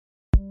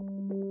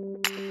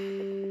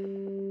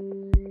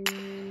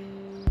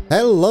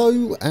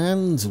Hello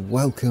and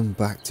welcome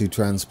back to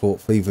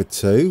Transport Fever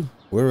 2.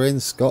 We're in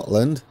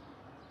Scotland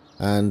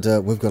and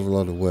we've got a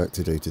lot of work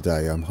to do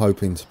today. I'm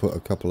hoping to put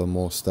a couple of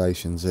more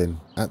stations in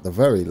at the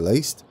very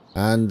least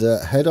and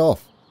head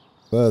off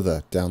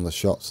further down the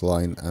Shotts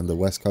line and the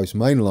West Coast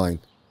Main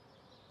Line.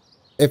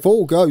 If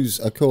all goes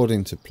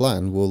according to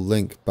plan, we'll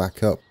link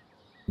back up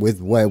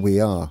with where we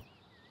are.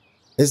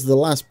 It's the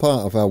last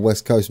part of our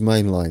West Coast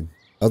Main Line,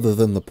 other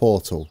than the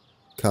portal,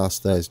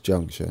 Carstairs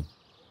Junction.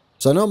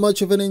 So not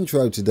much of an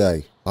intro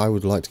today. I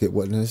would like to get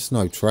wet. There's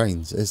no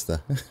trains, is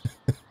there?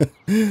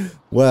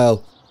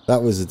 Well,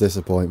 that was a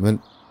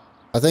disappointment.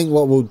 I think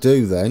what we'll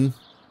do then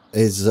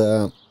is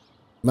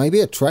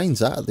maybe a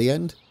train's out at the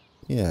end.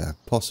 Yeah,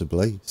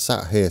 possibly.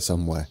 Sat here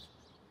somewhere.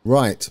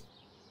 Right.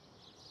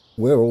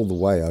 We're all the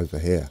way over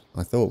here.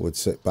 I thought we'd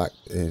sit back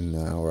in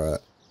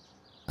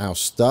our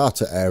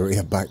starter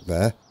area back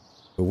there.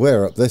 But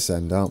we're up this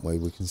end, aren't we?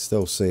 We can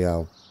still see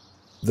our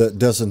that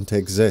doesn't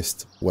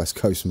exist West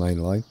Coast Main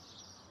Line.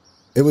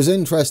 It was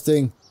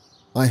interesting.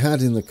 I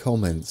had in the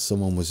comments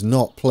someone was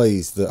not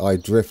pleased that I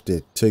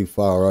drifted too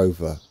far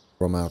over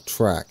from our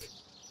track.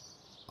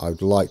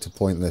 I'd like to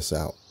point this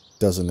out.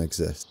 Doesn't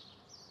exist.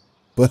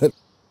 But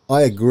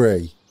I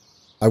agree.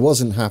 I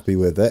wasn't happy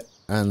with it.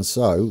 And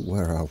so,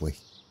 where are we?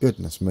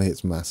 Goodness me,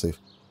 it's massive.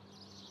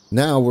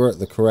 Now we're at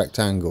the correct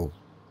angle.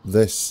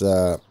 This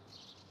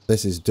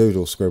is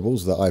doodle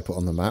scribbles that I put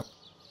on the map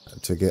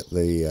to get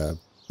the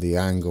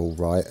angle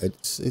right.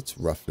 It's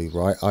roughly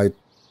right. I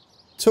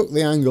took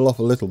the angle off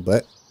a little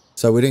bit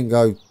so we didn't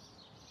go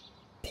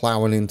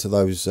ploughing into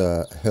those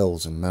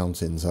hills and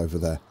mountains over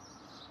there.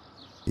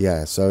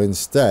 Yeah, so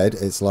instead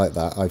it's like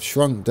that. I've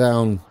shrunk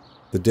down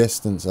the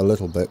distance a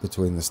little bit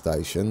between the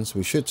stations.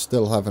 We should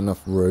still have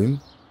enough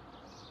room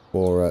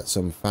for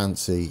some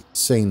fancy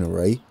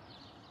scenery.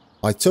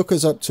 I took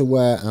us up to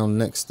where our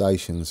next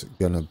station's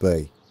gonna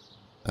be,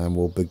 and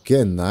we'll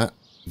begin that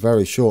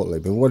very shortly.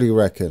 But what do you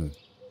reckon?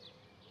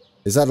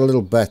 Is that a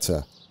little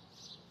better?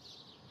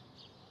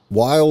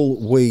 While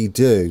we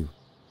do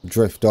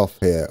drift off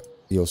here,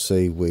 you'll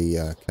see we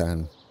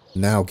can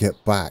now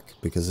get back,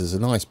 because there's a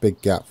nice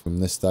big gap from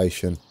this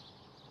station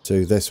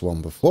to this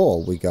one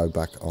before we go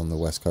back on the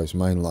West Coast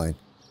Main Line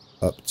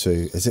up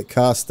to, is it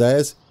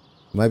Carstairs?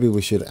 Maybe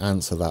we should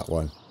answer that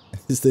one.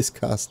 Is this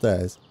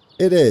Carstairs?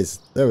 It is.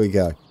 There we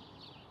go.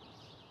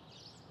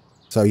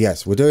 So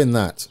yes, we're doing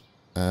that,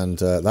 and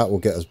that will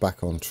get us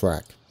back on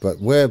track.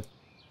 But we're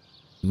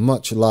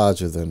much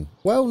larger than,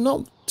 well,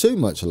 not too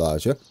much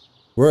larger.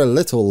 We're a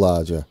little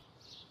larger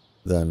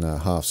than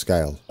half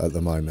scale at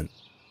the moment.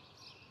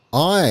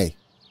 I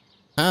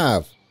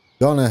have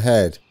gone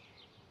ahead.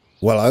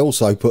 Well, I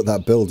also put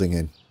that building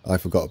in. I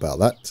forgot about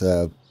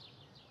that.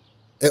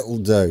 It'll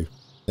do.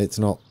 It's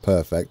not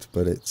perfect,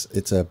 but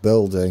it's a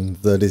building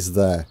that is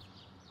there.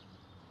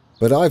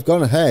 But I've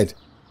gone ahead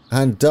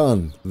and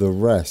done the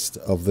rest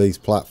of these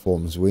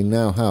platforms. We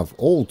now have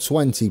all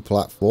 20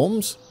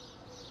 platforms.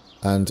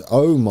 And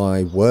oh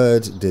my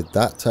word, did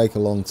that take a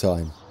long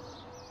time.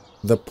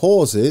 The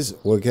pauses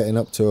were getting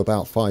up to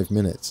about 5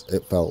 minutes,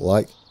 it felt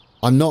like.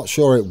 I'm not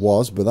sure it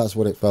was, but that's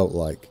what it felt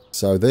like.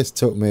 So this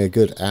took me a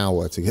good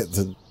hour to get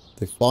the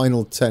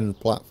final 10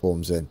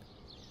 platforms in.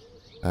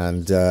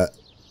 And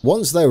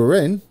once they were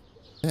in,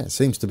 yeah, it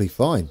seems to be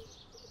fine.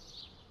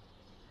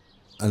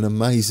 An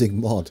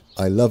amazing mod.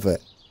 I love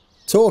it.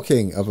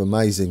 Talking of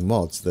amazing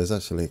mods, there's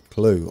actually a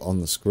clue on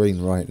the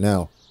screen right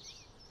now.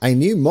 A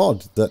new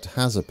mod that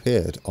has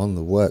appeared on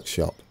the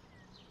workshop.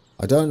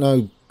 I don't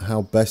know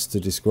how best to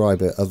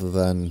describe it other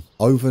than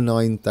over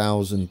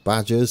 9,000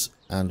 badgers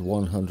and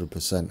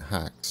 100%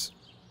 hacks.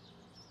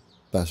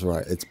 That's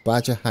right, it's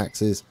Badger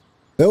Hacks'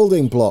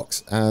 building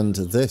blocks, and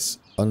this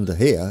under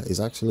here is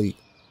actually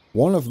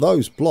one of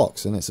those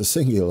blocks, and it's a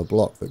singular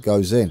block that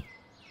goes in.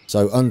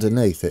 So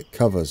underneath it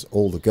covers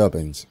all the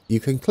gubbins. You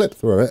can clip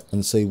through it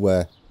and see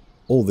where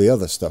all the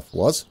other stuff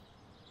was,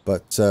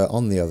 but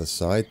on the other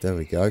side, there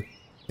we go.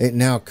 It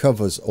now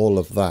covers all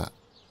of that.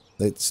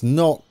 It's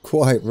not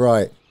quite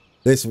right.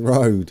 This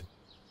road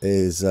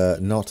is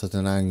not at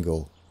an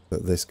angle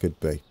that this could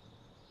be.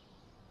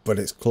 But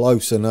it's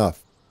close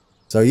enough.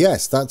 So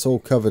yes, that's all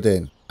covered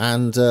in.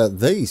 And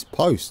these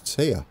posts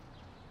here,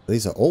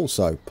 these are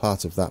also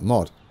part of that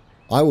mod.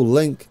 I will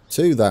link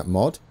to that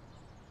mod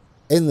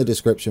in the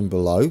description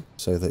below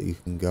so that you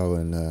can go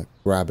and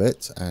grab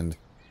it. And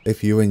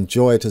if you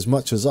enjoy it as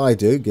much as I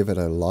do, give it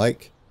a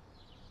like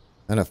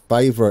and a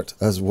favourite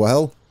as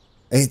well.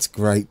 It's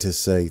great to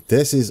see.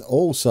 This is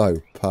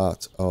also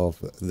part of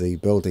the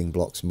building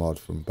blocks mod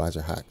from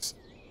Badger Hacks.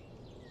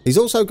 He's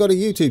also got a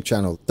YouTube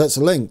channel that's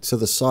linked to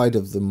the side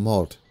of the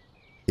mod.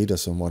 He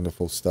does some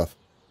wonderful stuff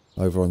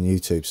over on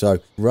YouTube.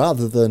 So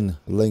rather than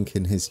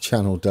linking his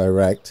channel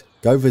direct,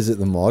 go visit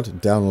the mod,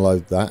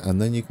 download that,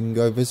 and then you can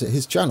go visit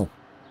his channel.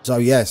 So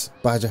yes,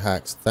 Badger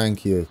Hacks,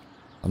 thank you.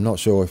 I'm not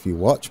sure if you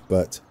watch,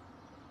 but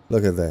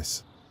look at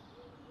this.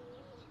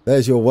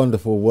 There's your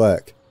wonderful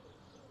work.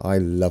 I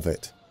love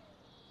it.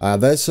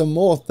 There's some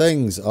more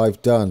things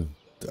I've done,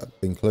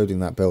 including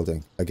that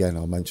building. Again,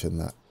 I'll mention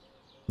that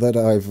that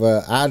I've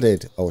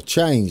added or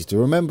changed.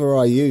 Remember,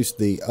 I used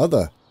the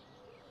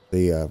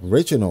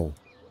original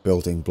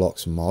building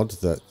blocks mod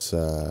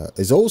that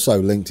is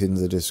also linked in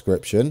the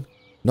description.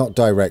 Not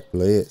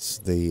directly, it's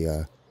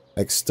the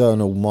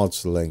external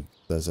mods link.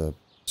 There's a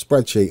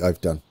spreadsheet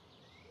I've done,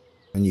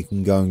 and you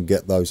can go and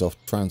get those off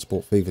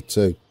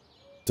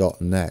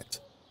transportfever2.net.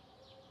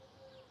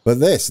 But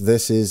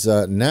this is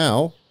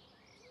now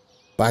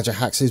Badger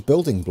Hacks'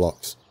 building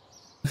blocks.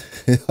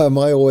 Am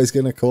I always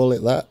going to call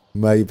it that?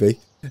 Maybe.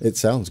 It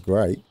sounds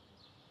great.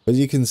 But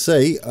you can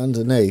see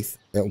underneath,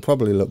 it'll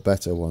probably look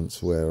better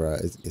once we're...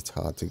 it's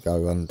hard to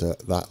go under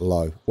that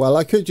low. Well,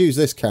 I could use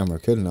this camera,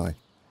 couldn't I?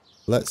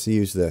 Let's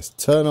use this.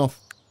 Turn off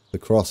the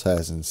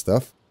crosshairs and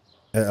stuff.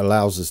 It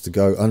allows us to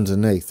go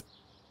underneath.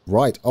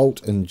 Right,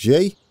 Alt and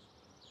G.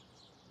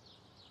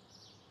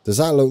 Does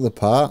that look the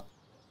part?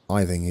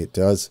 I think it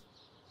does.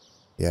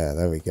 Yeah,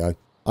 there we go.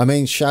 I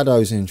mean,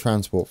 shadows in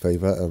Transport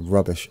Fever are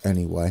rubbish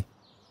anyway.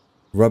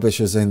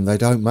 Rubbish as in they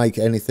don't make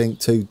anything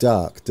too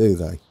dark, do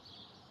they?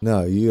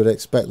 No, you would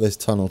expect this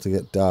tunnel to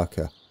get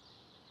darker.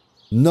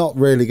 Not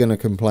really going to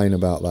complain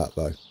about that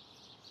though,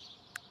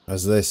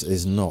 as this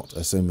is not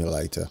a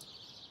simulator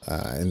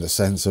in the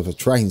sense of a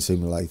train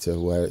simulator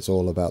where it's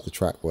all about the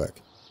track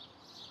work.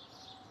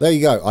 There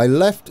you go. I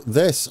left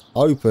this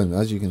open.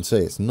 As you can see,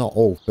 it's not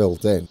all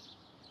filled in.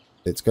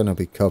 It's going to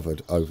be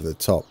covered over the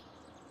top.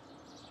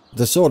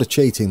 The sort of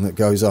cheating that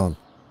goes on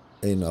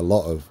in a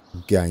lot of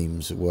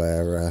games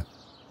where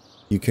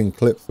you can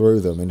clip through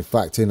them. In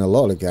fact, in a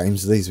lot of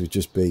games, these would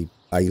just be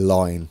a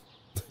line.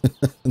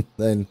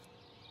 and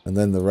then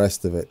the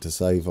rest of it to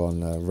save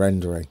on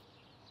rendering.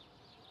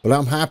 But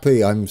I'm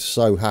happy. I'm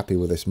so happy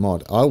with this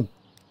mod. I'll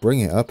bring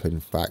it up, in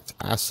fact.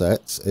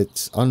 Assets.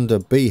 It's under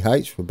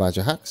BH for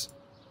Badger Hacks.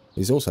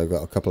 He's also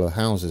got a couple of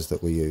houses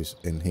that we use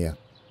in here.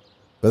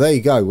 But there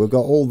you go. We've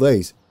got all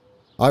these.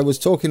 I was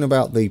talking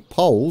about the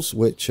poles,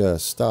 which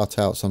start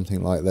out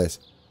something like this.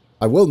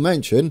 I will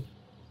mention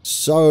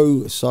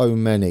so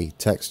many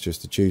textures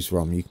to choose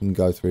from. You can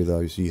go through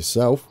those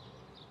yourself.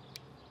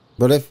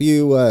 But if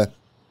you,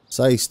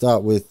 say,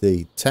 start with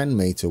the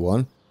 10-meter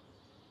one,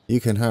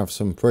 you can have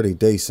some pretty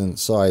decent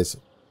size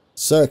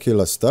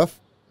circular stuff,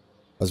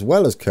 as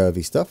well as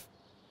curvy stuff.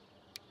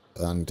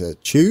 And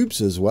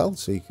tubes as well,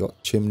 so you've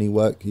got chimney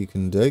work you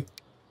can do.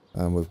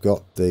 And we've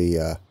got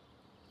the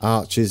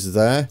arches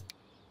there.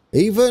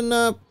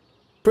 Even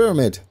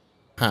pyramid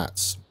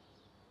hats.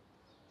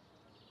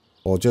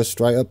 Or just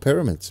straight up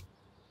pyramids.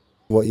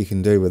 What you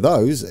can do with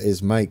those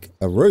is make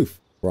a roof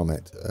from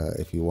it,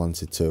 if you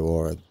wanted to.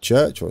 Or a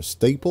church or a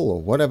steeple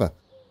or whatever.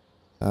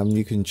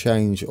 You can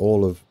change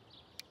all of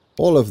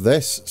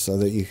this so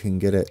that you can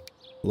get it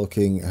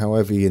looking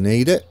however you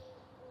need it.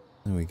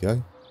 There we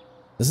go.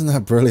 Isn't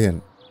that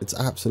brilliant? It's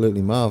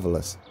absolutely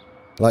marvellous.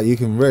 Like, you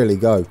can really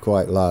go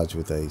quite large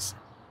with these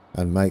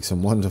and make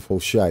some wonderful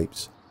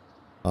shapes.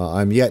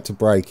 I'm yet to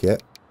break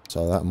it,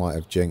 so that might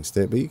have jinxed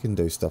it, but you can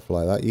do stuff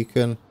like that. You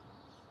can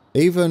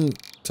even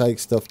take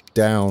stuff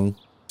down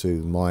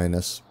to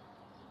minus.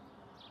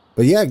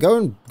 But yeah,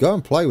 go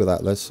and play with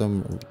that. There's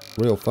some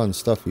real fun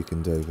stuff you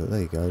can do. But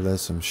there you go.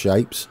 There's some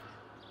shapes.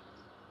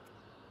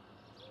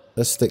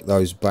 Let's stick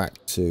those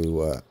back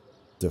to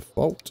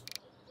default.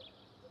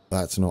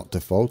 That's not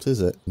default,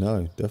 is it?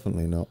 No,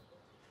 definitely not.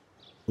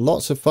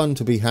 Lots of fun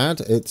to be had.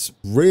 It's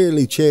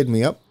really cheered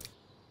me up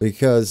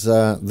because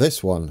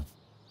this one,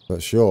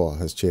 for sure,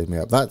 has cheered me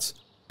up. That's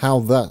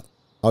how that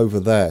over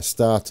there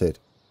started.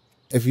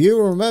 If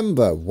you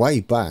remember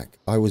way back,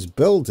 I was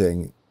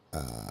building...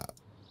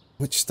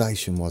 which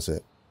station was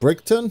it?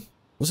 Brigton?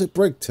 Was it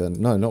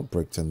Brigton? No, not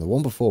Brigton. The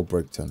one before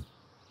Brigton.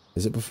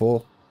 Is it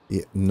before?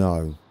 Yeah,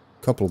 no.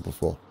 Couple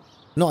before.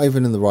 Not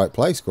even in the right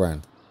place,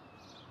 Gran.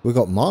 We've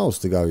got miles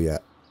to go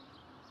yet.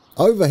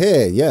 Over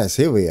here, yes,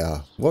 here we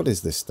are. What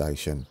is this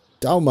station?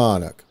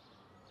 Dalmarnock.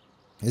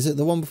 Is it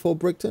the one before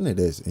Brigton? It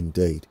is,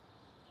 indeed.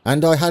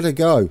 And I had a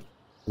go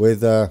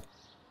with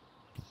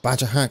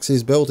Badger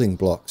Hacks' building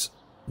blocks.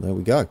 There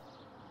we go.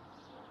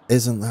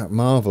 Isn't that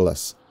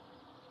marvellous?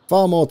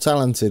 Far more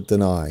talented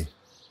than I.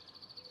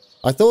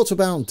 I thought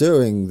about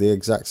doing the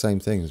exact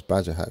same thing as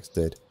Badger Hacks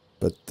did,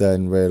 but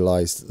then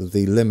realised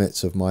the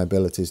limits of my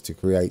abilities to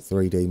create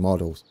 3D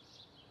models.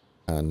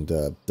 And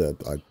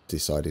I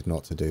decided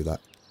not to do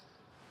that.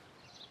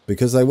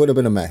 Because they would have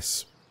been a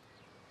mess.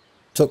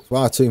 Took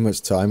far too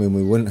much time and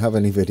we wouldn't have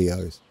any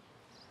videos.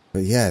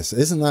 But yes,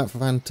 isn't that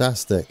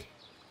fantastic?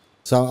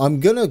 So I'm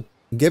going to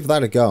give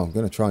that a go. I'm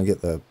going to try and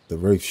get the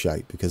roof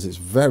shape because it's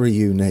very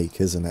unique,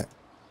 isn't it?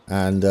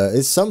 And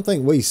it's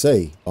something we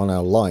see on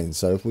our line.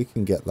 So if we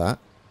can get that,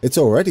 it's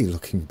already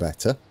looking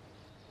better.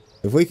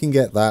 If we can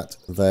get that,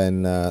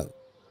 then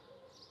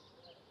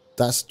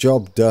that's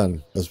job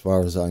done as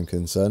far as I'm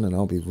concerned, and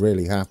I'll be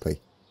really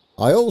happy.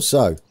 I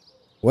also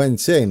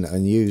went in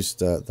and used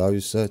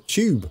those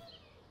tube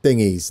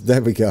thingies.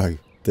 There we go.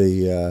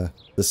 The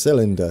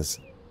cylinders.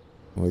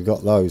 We've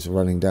got those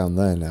running down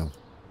there now.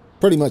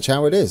 Pretty much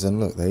how it is. And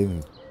look, they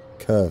even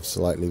curve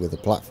slightly with the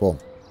platform.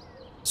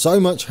 So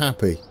much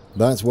happy.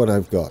 That's what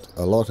I've got.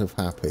 A lot of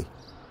happy.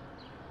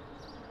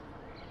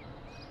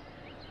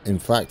 In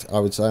fact, I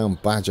would say I'm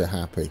badger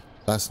happy.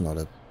 That's not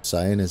a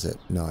saying, is it?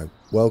 No.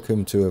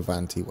 Welcome to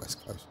Avanti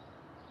West Coast.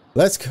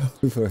 Let's go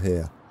over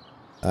here.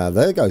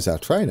 There goes our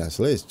train,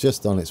 actually. It's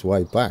just on its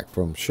way back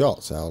from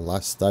Shotts, our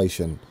last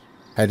station,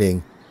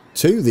 heading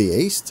to the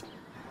east.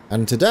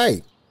 And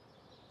today,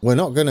 we're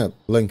not going to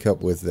link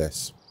up with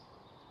this.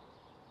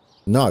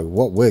 No,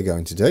 what we're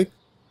going to do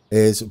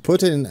is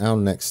put in our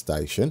next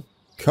station.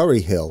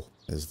 Curry Hill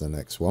is the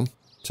next one.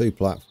 2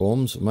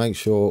 platforms. Make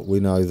sure we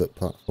know that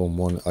platform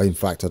 1... In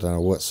fact, I don't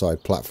know what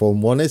side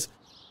platform 1 is.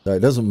 So it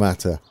doesn't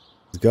matter.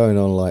 It's going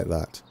on like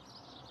that.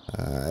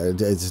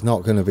 It's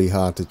not going to be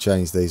hard to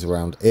change these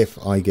around if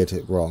I get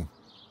it wrong.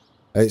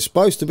 It's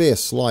supposed to be a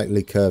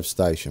slightly curved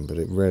station, but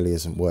it really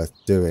isn't worth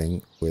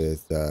doing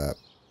with the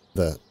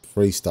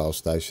freestyle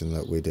station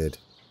that we did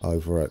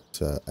over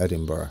at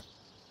Edinburgh.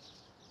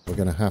 We're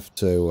going to have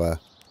to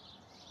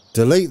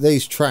delete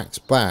these tracks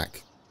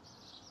back.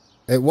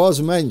 It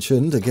was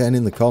mentioned, again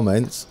in the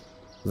comments,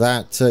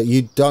 that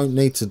you don't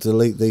need to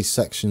delete these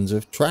sections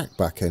of track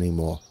back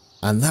anymore.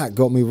 And that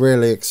got me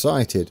really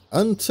excited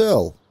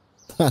until...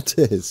 that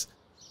is,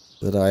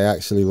 that I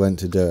actually went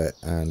to do it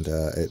and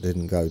it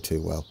didn't go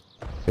too well.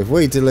 If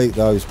we delete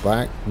those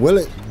back, will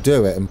it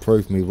do it and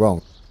prove me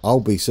wrong? I'll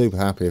be super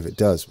happy if it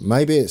does.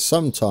 Maybe it's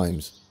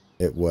sometimes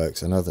it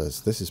works and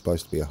others. This is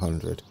supposed to be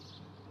 100.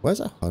 Where's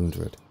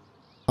 100?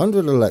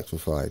 100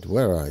 electrified.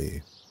 Where are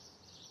you?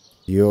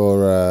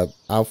 You're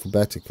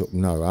alphabetical.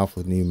 No,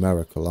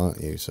 alphanumerical,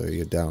 aren't you? So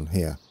you're down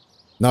here.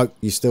 No,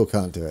 you still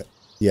can't do it.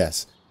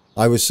 Yes.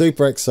 I was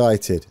super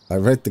excited. I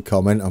read the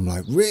comment. I'm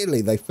like,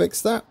 really? They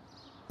fixed that?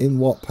 In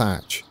what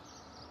patch?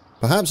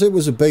 Perhaps it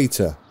was a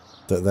beta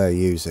that they're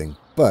using.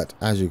 But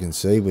as you can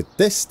see with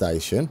this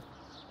station,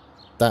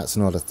 that's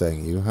not a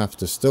thing. You have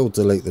to still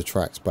delete the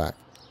tracks back.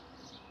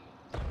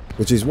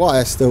 Which is why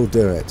I still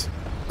do it.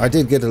 I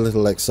did get a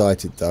little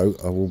excited though,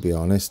 I will be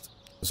honest.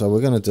 So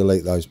we're going to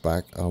delete those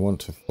back. I want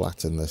to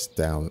flatten this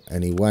down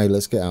anyway.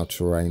 Let's get our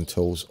terrain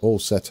tools all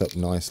set up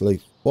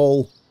nicely.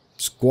 Full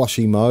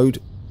squashy mode.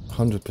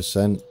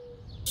 100%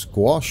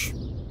 squash.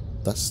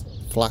 That's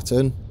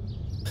flatten.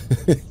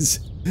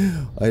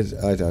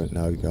 I don't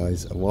know,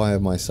 guys. Why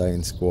am I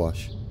saying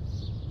squash?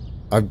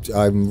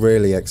 I'm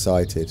really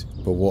excited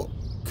for what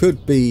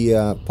could be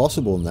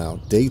possible now,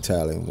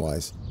 detailing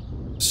wise.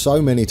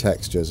 So many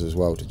textures as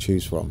well to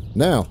choose from.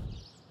 Now,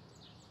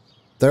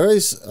 there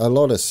is a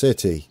lot of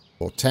city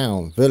or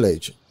town,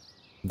 village,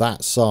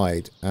 that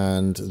side,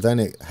 and then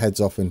it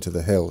heads off into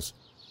the hills.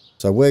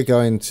 So we're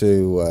going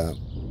to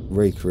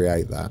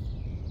recreate that.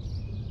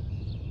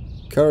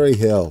 Curry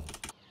Hill.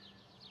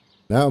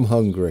 Now I'm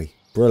hungry.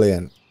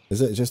 Brilliant.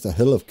 Is it just a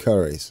hill of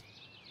curries?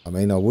 I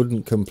mean, I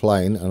wouldn't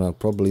complain and I'd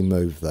probably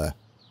move there.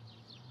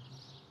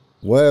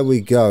 Where are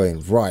we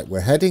going? Right, we're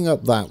heading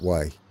up that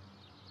way.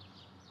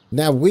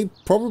 Now, we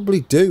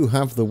probably do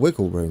have the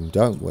wiggle room,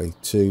 don't we,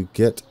 to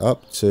get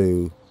up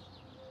to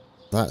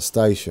that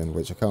station,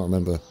 which I can't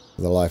remember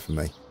for the life of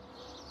me.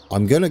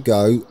 I'm going to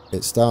go,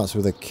 it starts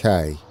with a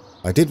K.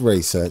 I did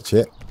research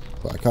it,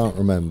 but I can't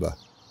remember.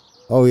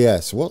 Oh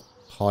yes, what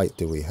height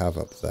do we have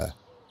up there?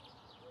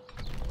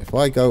 If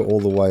I go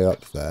all the way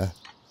up there...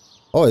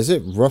 Oh, is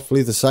it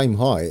roughly the same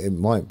height? It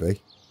might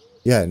be.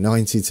 Yeah,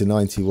 90 to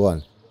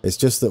 91. It's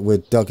just that we're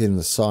dug in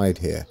the side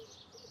here.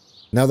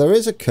 Now, there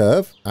is a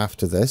curve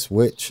after this,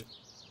 which...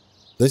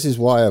 This is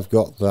why I've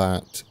got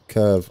that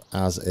curve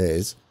as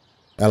is.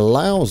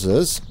 Allows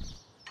us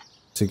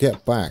to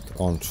get back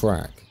on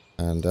track.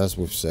 And as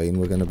we've seen,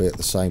 we're going to be at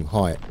the same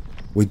height.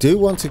 We do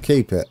want to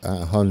keep it at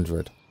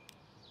 100.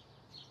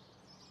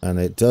 And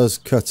it does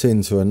cut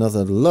into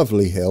another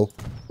lovely hill.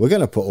 We're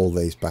going to put all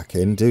these back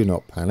in. Do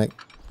not panic.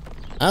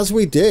 As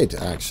we did,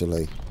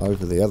 actually,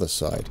 over the other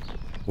side.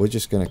 We're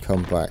just going to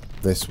come back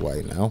this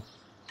way now.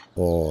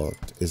 Or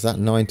is that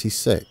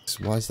 96?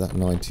 Why is that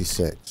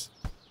 96?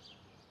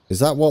 Is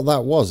that what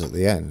that was at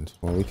the end?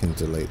 Well, we can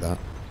delete that.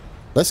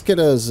 Let's get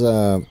us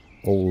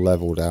all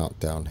leveled out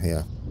down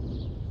here.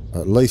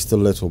 At least a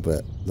little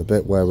bit. The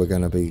bit where we're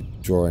going to be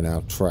drawing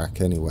our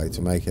track anyway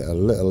to make it a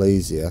little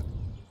easier.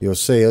 You'll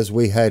see as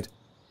we head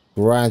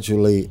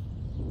gradually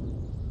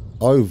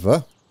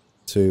over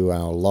to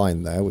our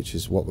line there, which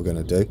is what we're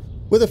going to do.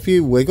 With a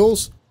few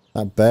wiggles.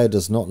 That bear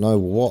does not know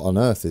what on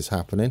earth is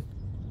happening.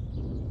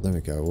 There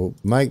we go. We'll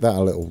make that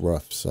a little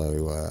rough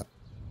so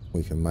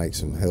we can make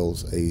some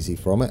hills easy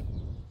from it.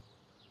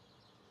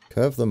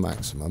 Curve the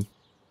maximum.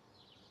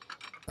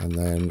 And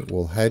then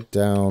we'll head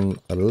down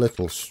a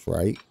little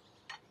straight.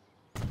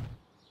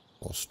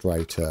 Or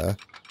straighter.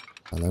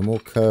 And then we'll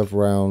curve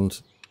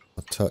round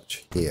a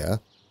touch here.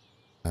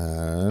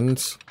 And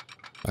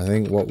I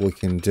think what we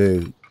can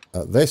do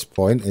at this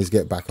point is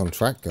get back on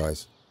track,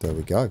 guys. There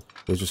we go.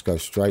 We'll just go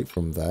straight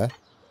from there.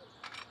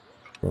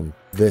 From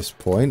this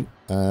point.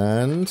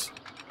 And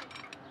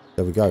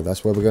there we go.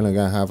 That's where we're going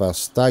to have our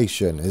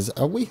station.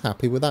 Are we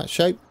happy with that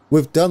shape?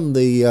 We've done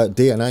the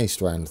DNA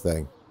strand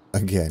thing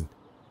again.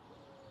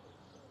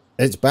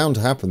 It's bound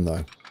to happen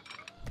though.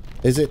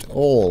 Is it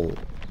all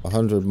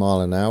 100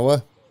 mile an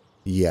hour?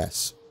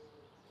 Yes.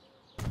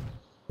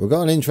 We've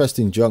got an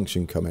interesting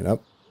junction coming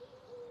up.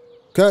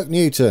 Kirk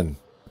Newton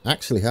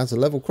actually has a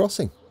level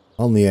crossing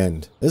on the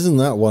end. Isn't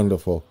that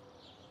wonderful?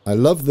 I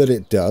love that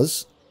it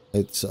does.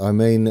 I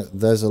mean,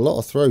 there's a lot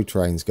of through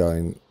trains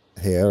going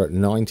here at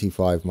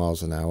 95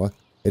 miles an hour.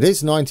 It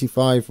is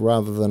 95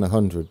 rather than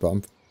 100, but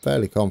I'm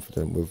fairly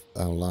confident with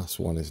our last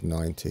one is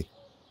 90.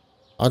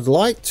 I'd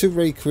like to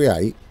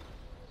recreate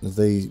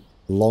the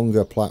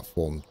longer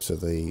platform to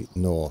the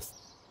north.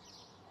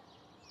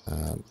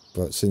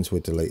 But since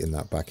we're deleting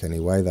that back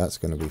anyway, that's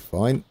going to be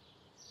fine.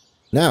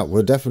 Now,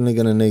 we're definitely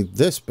going to need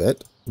this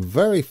bit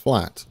very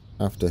flat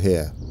after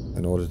here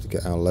in order to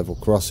get our level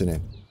crossing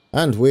in.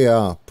 And we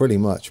are pretty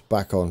much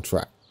back on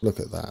track. Look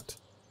at that.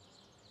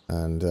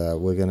 And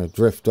we're going to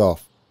drift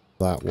off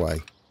that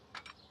way.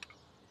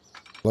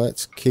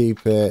 Let's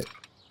keep it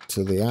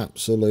to the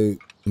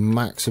absolute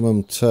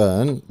maximum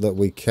turn that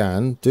we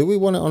can. Do we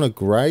want it on a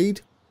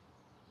grade?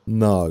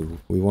 No,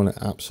 we want it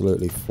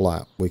absolutely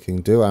flat. We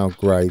can do our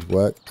grade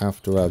work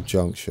after our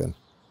junction.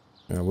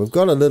 Now, we've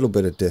got a little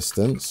bit of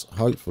distance.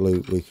 Hopefully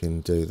we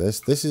can do this.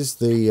 This is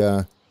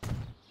the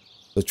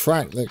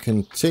track that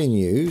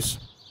continues,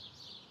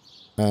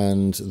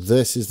 and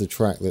this is the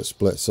track that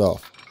splits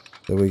off.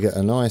 So we get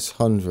a nice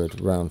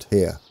 100 round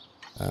here.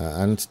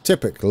 And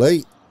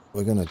typically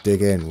we're going to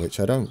dig in,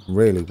 which I don't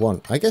really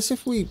want. I guess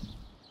if we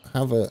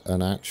have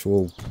an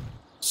actual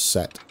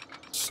set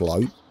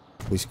slope,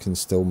 we can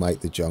still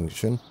make the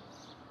junction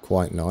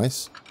quite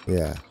nice.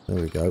 Yeah,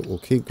 there we go. We'll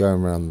keep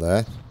going around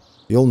there.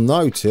 You'll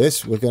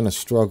notice we're going to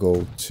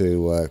struggle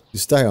to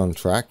stay on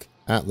track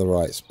at the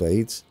right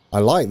speeds. I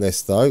like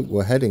this though.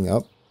 We're heading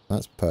up.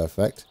 That's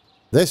perfect.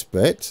 This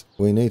bit,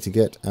 we need to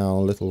get our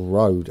little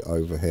road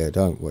over here,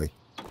 don't we?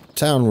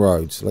 Town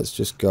roads. Let's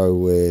just go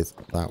with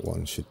that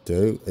one should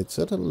do. It's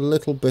at a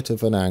little bit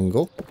of an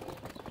angle.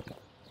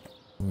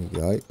 There we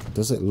go.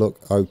 Does it look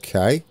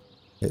okay?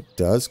 It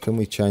does. Can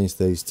we change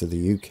these to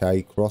the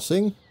UK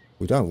crossing?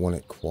 We don't want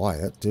it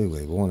quiet, do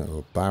we? We want it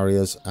with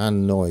barriers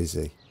and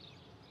noisy.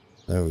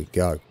 There we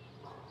go.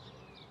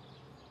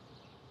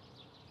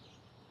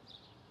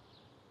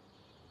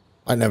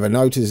 I never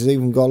noticed it's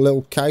even got a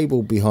little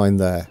cable behind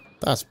there.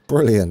 That's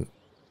brilliant.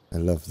 I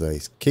love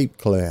these. Keep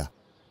clear.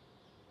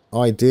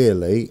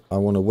 Ideally, I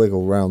want to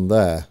wiggle round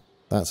there.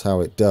 That's how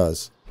it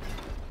does.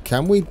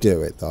 Can we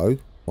do it though?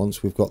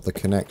 Once we've got the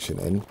connection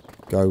in,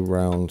 go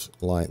round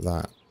like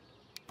that.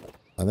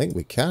 I think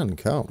we can,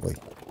 can't we?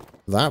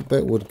 That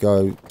bit would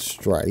go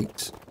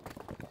straight,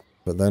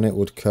 but then it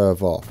would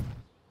curve off.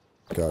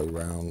 Go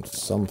round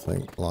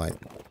something like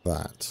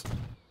that.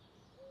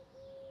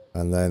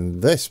 And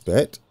then this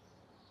bit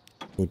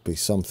would be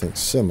something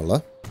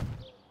similar.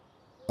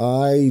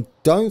 I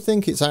don't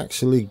think it's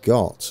actually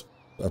got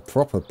a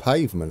proper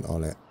pavement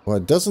on it. Well,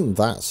 it doesn't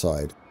that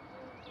side.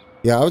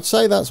 Yeah, I would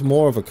say that's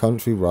more of a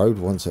country road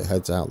once it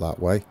heads out that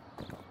way,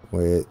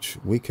 which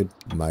we could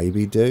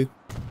maybe do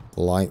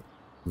like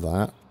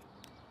that.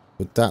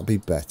 Would that be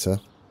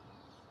better?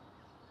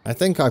 I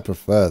think I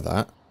prefer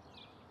that.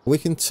 We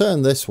can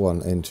turn this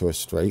one into a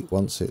street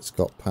once it's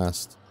got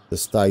past the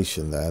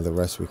station there. The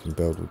rest we can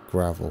build with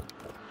gravel.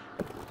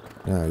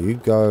 Now you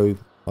go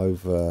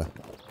over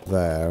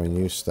there and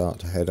you start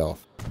to head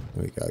off.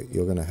 There we go.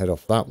 You're going to head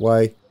off that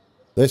way.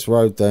 This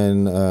road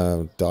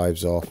then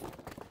dives off.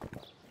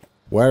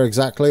 Where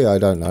exactly? I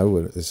don't know.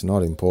 It's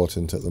not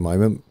important at the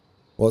moment.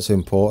 What's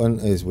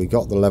important is we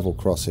got the level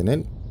crossing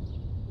in.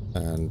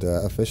 And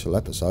official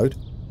episode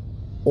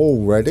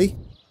already.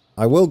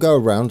 I will go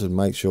around and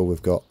make sure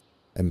we've got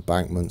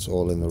embankments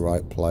all in the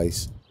right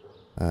place.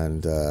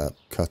 And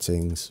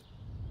cuttings.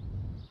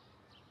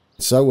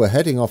 So we're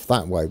heading off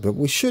that way. But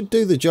we should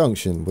do the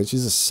junction, which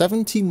is a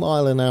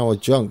 70-mile-an-hour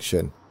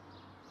junction.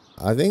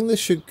 I think this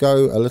should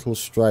go a little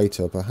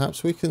straighter.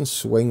 Perhaps we can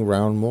swing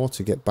round more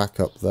to get back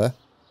up there.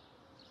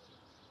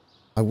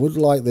 I would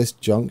like this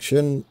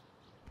junction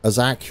as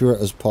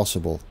accurate as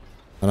possible.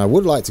 And I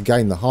would like to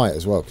gain the height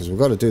as well, because we've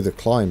got to do the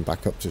climb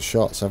back up to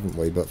shots, haven't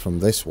we? But from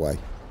this way.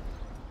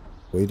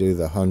 We do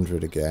the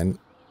 100 again.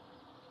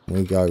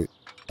 We go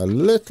a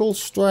little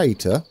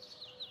straighter.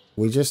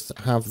 We just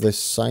have this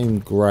same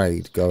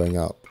grade going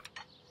up.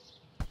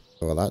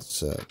 Well,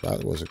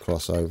 that was a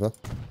crossover.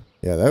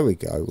 Yeah, there we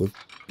go.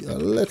 We're a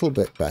little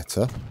bit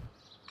better.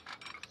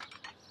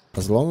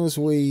 As long as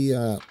we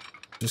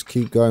just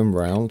keep going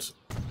round.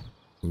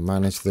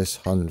 Manage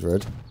this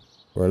 100.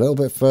 We're a little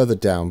bit further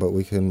down, but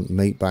we can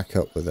meet back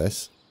up with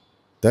this.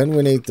 Then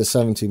we need the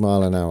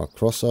 70-mile-an-hour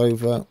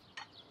crossover.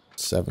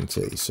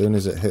 70. As soon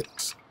as it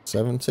hits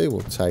 70,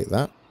 we'll take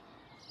that.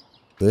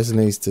 This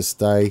needs to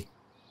stay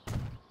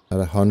at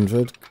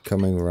 100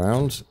 coming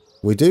around.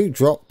 We do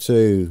drop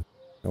to,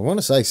 I want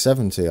to say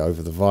 70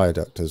 over the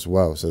viaduct as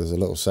well, so there's a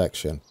little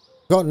section.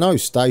 Got no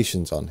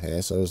stations on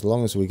here, so as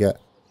long as we get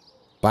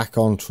back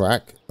on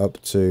track up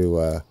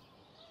to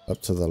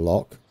the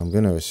lock, I'm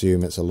going to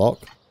assume it's a lock.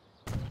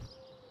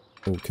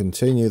 We'll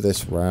continue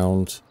this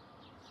round,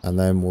 and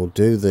then we'll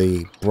do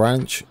the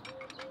branch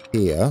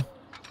here,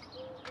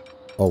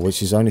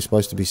 which is only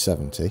supposed to be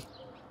 70.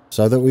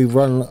 so that we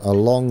run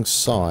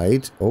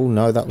alongside. Oh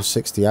no, that was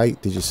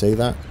 68. Did you see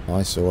that?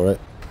 I saw it.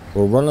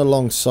 We'll run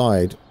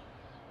alongside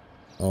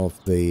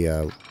of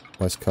the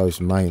West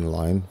Coast main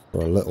line for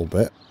a little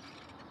bit.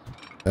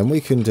 Then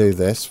we can do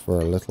this for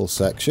a little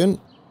section.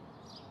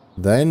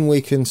 Then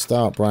we can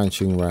start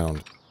branching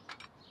round.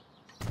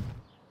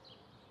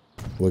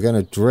 We're going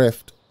to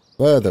drift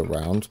further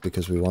round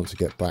because we want to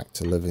get back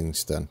to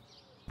Livingston.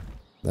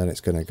 Then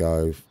it's going to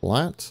go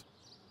flat.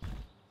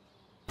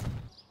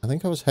 I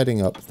think I was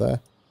heading up there.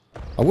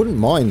 I wouldn't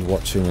mind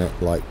watching it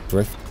like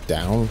drift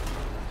down,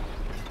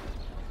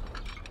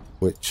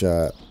 which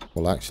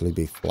will actually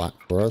be flat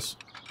for us.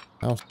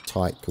 How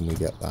tight can we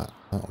get that?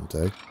 That'll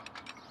do.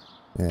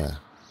 Yeah.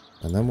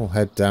 And then we'll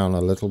head down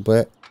a little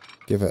bit.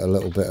 Give it a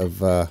little bit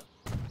of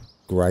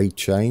grade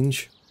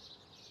change.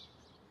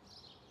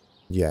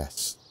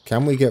 Yes.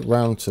 Can we get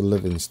round to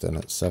Livingston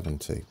at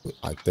 70?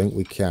 I think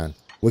we can.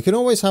 We can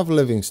always have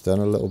Livingston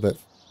a little bit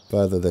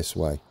further this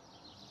way.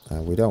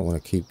 We don't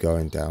want to keep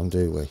going down,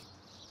 do we?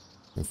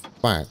 In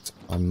fact,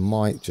 I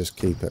might just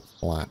keep it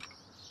flat.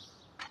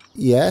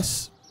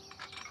 Yes.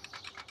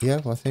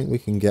 Yeah, I think we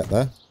can get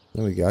there.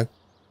 There we go.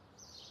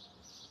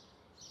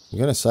 I'm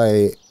going to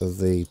say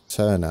the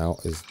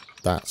turnout is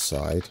that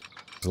side.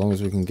 As long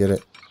as we can get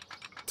it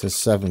to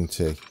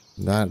 70.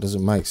 That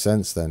doesn't make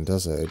sense then,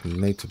 does it? It would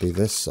need to be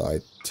this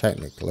side,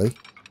 technically.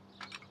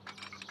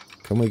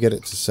 Can we get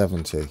it to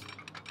 70?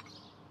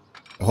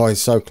 Oh,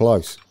 it's so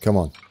close. Come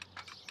on.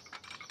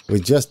 We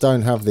just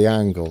don't have the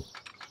angle.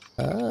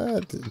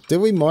 Do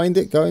we mind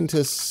it going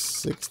to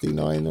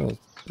 69? Or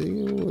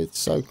it's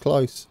so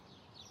close.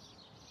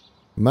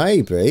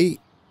 Maybe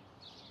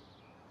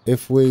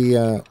if we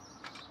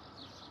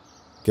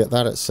get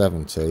that at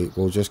 70,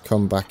 we'll just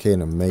come back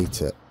in and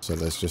meet it. So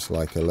there's just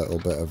like a little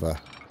bit of a...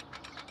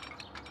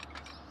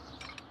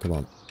 Come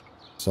on.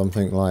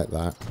 Something like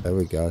that. There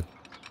we go.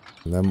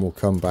 And then we'll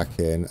come back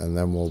in and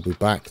then we'll be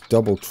back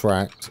double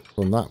tracked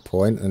from that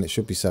point and it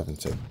should be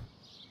 70.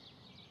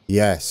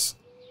 Yes.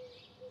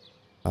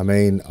 I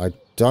mean, I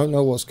don't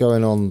know what's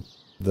going on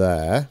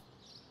there.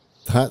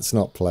 That's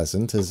not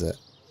pleasant, is it?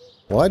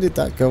 Why did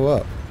that go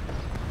up?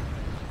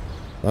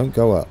 Don't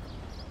go up.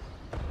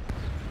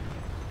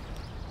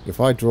 If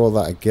I draw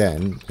that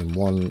again in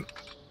one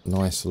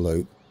nice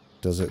loop,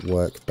 does it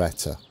work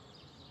better?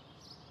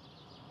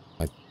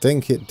 I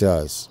think it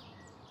does.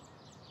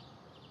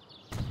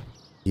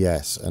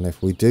 Yes, and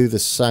if we do the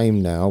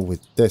same now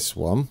with this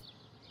one,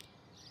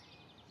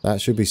 that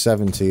should be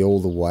 70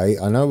 all the way.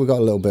 I know we've got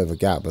a little bit of a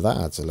gap, but that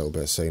adds a little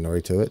bit of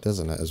scenery to it,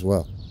 doesn't it, as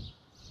well?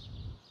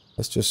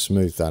 Let's just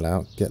smooth that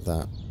out, get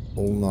that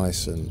all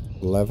nice and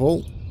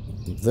level.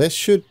 This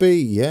should be,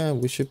 yeah,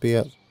 we should be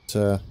at,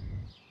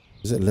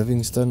 is it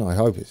Livingston? I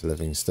hope it's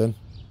Livingston.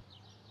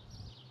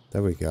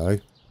 There we go.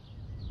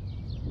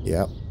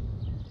 Yep.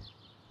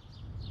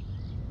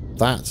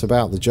 That's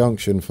about the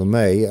junction for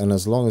me, and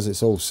as long as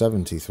it's all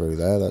 70 through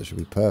there, that should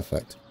be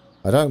perfect.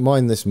 I don't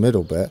mind this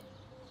middle bit.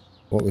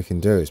 What we can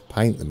do is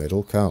paint the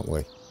middle, can't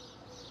we?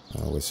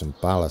 With some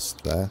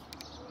ballast there.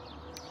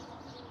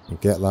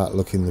 And get that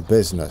looking the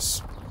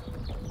business.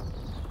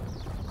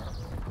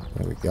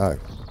 There we go.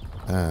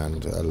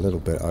 And a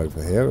little bit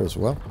over here as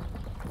well.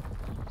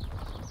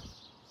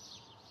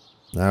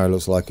 Now it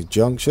looks like a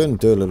junction.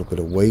 Do a little bit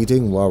of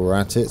weeding while we're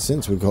at it.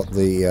 Since we've got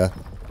the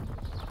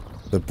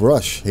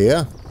brush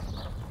here,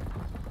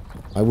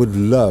 I would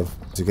love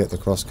to get the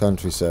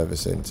cross-country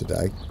service in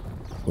today.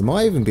 We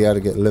might even be able to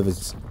get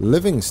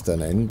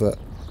Livingston in, but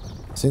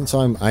since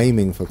I'm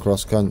aiming for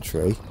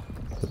cross-country,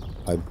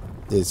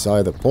 it's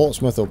either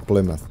Portsmouth or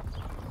Plymouth.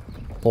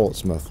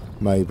 Portsmouth,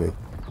 maybe.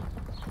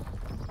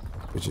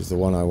 Which is the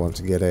one I want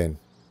to get in.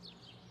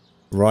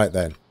 Right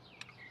then.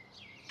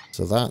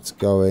 So that's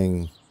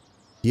going...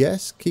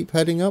 Yes, keep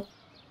heading up.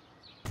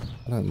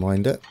 I don't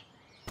mind it.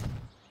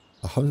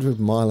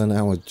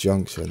 100-mile-an-hour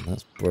junction.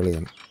 That's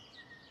brilliant.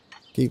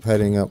 Keep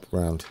heading up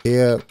around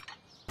here.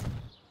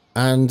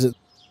 And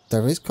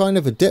there is kind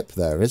of a dip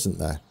there, isn't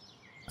there?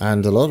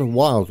 And a lot of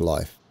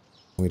wildlife.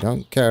 We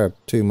don't care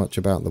too much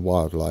about the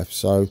wildlife,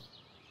 so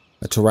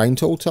a terrain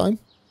tool time?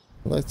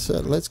 Let's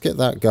get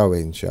that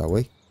going, shall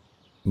we?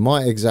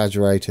 Might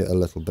exaggerate it a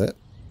little bit.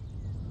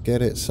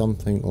 Get it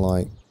something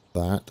like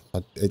that.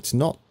 It's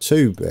not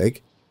too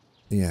big.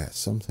 Yeah,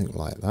 something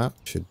like that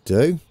should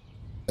do.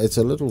 It's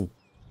a little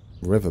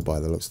river by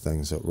the looks of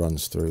things that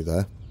runs through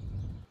there.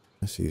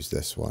 Let's use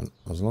this one.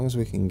 As long as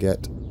we can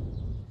get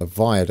a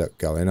viaduct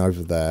going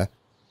over there.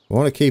 I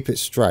want to keep it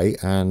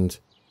straight, and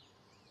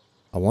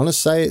I want to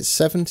say it's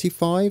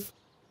 75.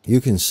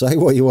 You can say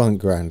what you want,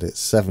 Grand. It's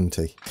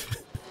 70.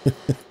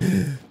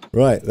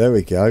 Right, there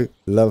we go.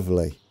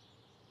 Lovely.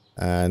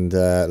 And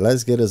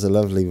let's get us a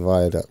lovely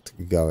viaduct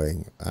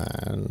going.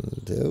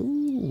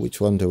 And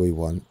which one do we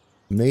want?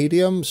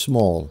 Medium,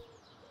 small.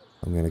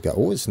 I'm going to go...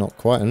 Oh, it's not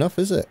quite enough,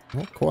 is it?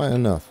 Not quite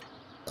enough.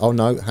 Oh,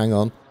 no, hang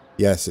on.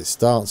 Yes, it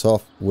starts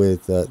off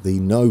with the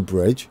no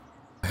bridge.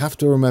 I have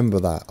to remember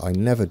that. I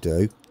never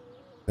do.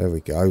 There we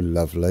go.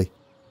 Lovely.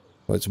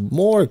 Well, it's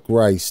more a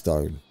grey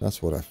stone.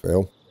 That's what I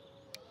feel.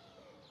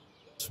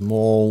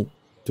 Small.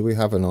 Do we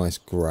have a nice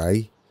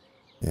grey?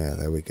 Yeah,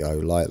 there we go,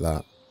 like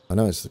that. I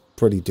know it's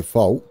pretty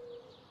default.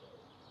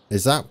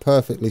 Is that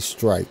perfectly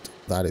straight?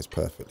 That is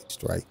perfectly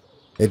straight.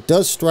 It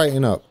does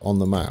straighten up on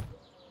the map.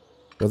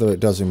 Whether it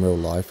does in real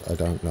life, I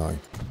don't know.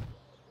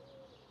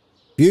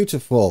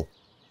 Beautiful.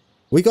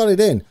 We got it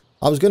in.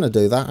 I was going to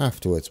do that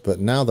afterwards, but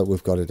now that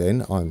we've got it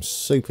in, I'm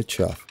super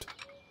chuffed.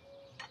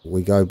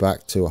 We go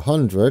back to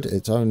 100.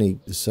 It's only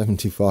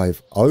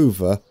 75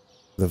 over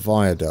the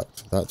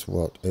viaduct. That's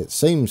what it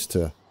seems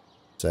to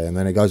say. And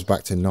then it goes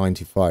back to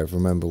 95.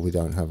 Remember, we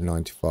don't have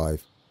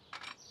 95.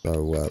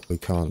 So we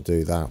can't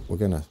do that. We're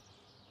going to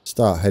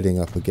start heading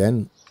up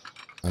again.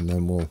 And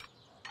then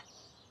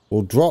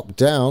we'll drop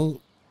down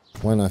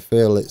when I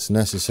feel it's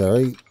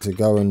necessary to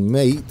go and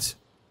meet.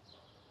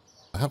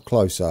 How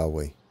close are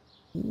we?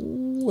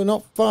 We're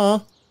not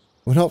far.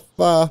 We're not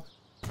far.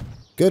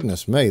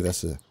 Goodness me,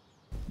 that's a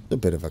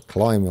bit of a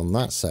climb on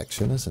that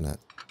section, isn't it?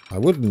 I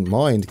wouldn't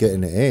mind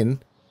getting it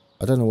in.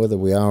 I don't know whether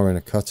we are in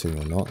a cutting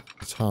or not.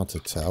 It's hard to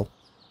tell.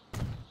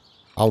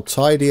 I'll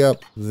tidy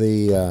up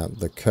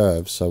the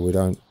curves so we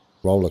don't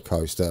roller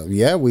coaster.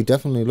 Yeah, we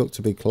definitely look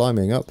to be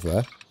climbing up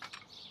there.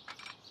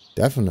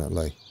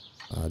 Definitely.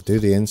 Do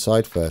the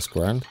inside first,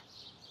 Grand.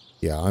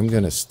 Yeah, I'm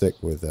going to stick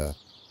with a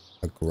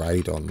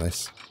grade on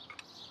this.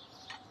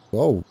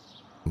 Oh,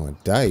 my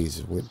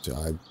days.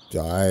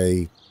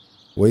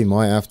 We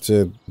might have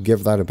to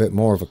give that a bit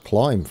more of a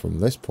climb from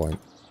this point.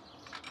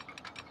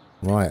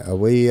 Right, are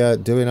we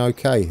doing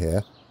okay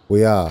here?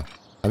 We are.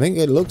 I think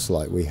it looks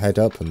like we head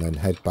up and then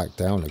head back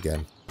down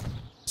again.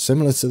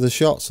 Similar to the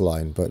shots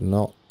line, but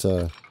not...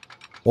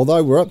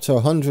 although we're up to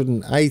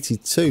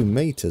 182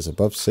 meters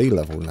above sea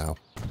level now.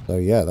 So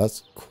yeah,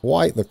 that's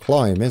quite the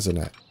climb, isn't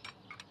it?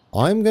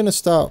 I'm going to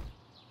start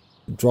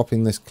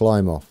dropping this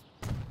climb off.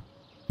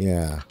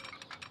 Yeah.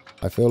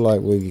 I feel like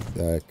we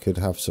could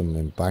have some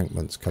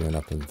embankments coming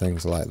up and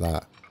things like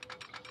that.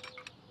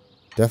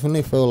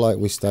 Definitely feel like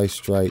we stay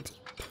straight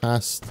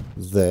past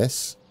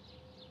this.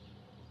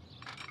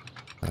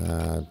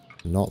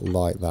 Not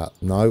like that.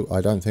 No,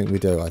 I don't think we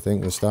do. I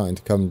think we're starting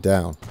to come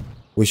down.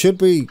 We should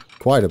be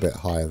quite a bit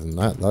higher than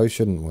that, though,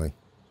 shouldn't we?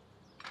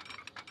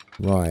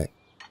 Right.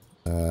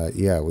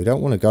 Yeah, we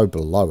don't want to go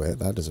below it.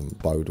 That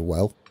doesn't bode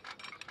well.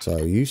 So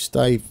you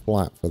stay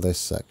flat for this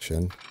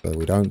section, so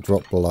we don't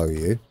drop below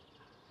you.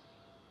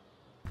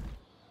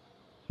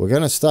 We're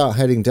going to start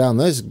heading down.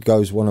 There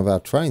goes one of our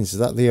trains. Is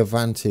that the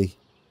Avanti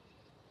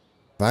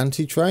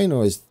train?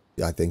 Or is...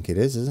 I think it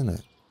is, isn't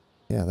it?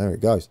 Yeah, there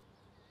it goes.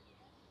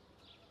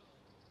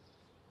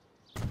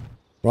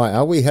 Right,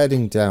 are we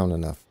heading down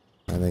enough?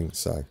 I think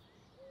so.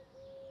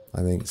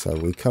 I think so.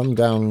 We come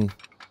down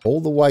all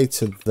the way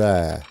to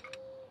there.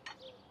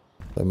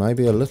 So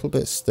maybe a little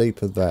bit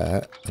steeper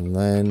there. And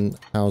then,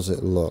 how's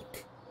it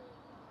look?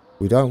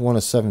 We don't want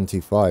a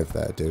 75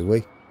 there, do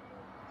we?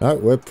 No,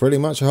 we're pretty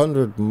much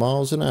 100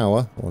 miles an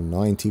hour. Or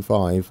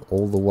 95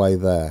 all the way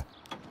there.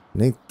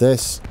 Need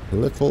this a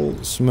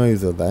little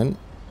smoother then.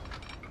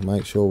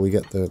 Make sure we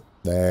get the...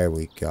 There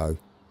we go.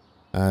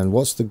 And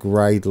what's the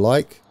grade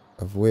like?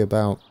 Have we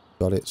about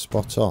got it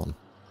spot on?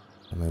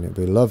 I mean, it'd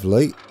be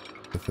lovely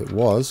if it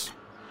was.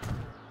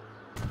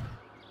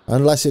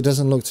 Unless it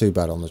doesn't look too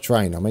bad on the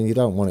train. I mean, you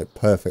don't want it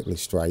perfectly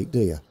straight, do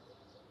you?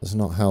 That's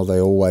not how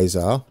they always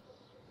are.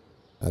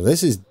 Now,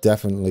 this is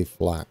definitely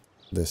flat,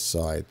 this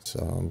side. So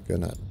I'm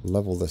going to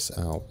level this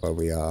out where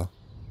we are.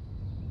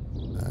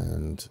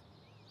 And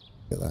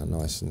get that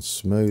nice and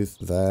smooth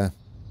there.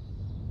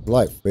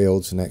 Light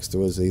fields next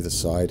to us, either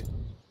side.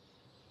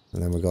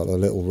 And then we've got a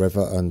little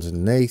river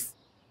underneath.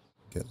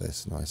 Get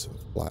this nice and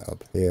flat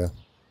up here.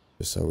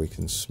 Just so we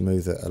can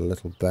smooth it a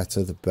little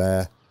better. The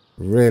bear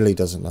really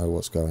doesn't know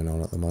what's going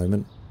on at the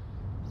moment.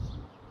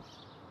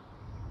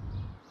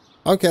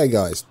 Okay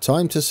guys,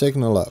 time to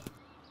signal up.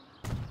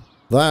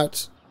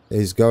 That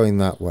is going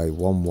that way,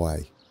 one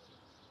way.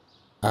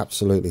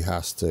 Absolutely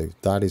has to.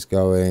 That is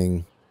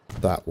going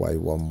that way,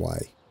 one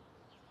way.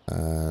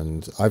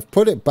 And I've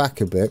put it back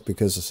a bit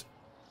because...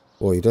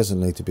 Well, he doesn't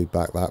need to be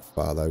back that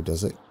far though,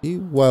 does it?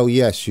 Well,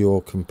 yes,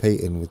 you're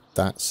competing with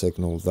that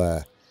signal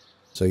there.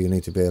 So you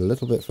need to be a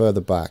little bit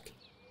further back.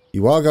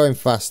 You are going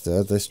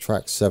faster. This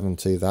track's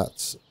 70,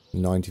 that's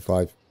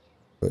 95,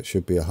 but it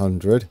should be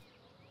 100.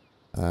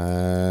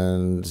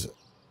 And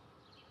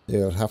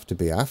it'll have to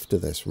be after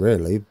this,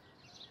 really.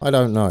 I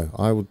don't know.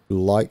 I would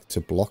like to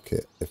block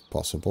it, if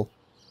possible.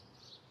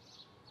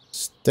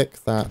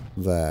 Stick that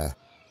there.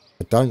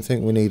 I don't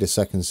think we need a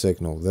second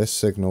signal. This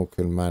signal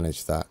can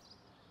manage that.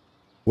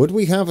 Would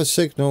we have a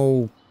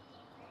signal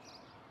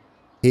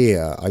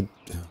here? I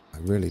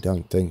really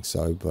don't think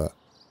so, but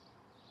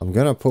I'm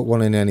going to put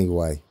one in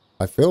anyway.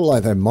 I feel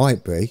like there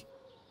might be.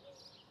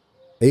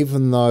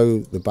 Even though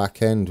the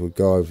back end would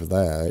go over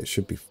there, it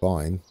should be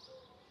fine.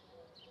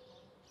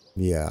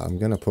 Yeah, I'm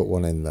going to put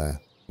one in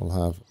there.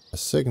 We'll have a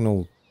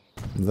signal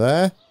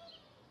there.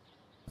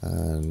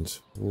 And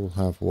we'll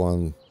have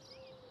one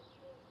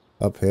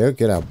up here.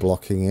 Get our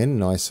blocking in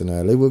nice and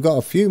early. We've got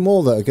a few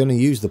more that are going to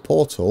use the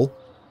portal.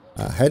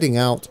 Heading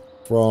out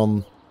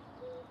from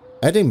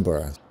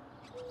Edinburgh.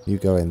 You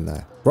go in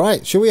there.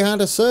 Right, shall we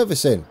hand a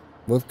service in?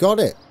 We've got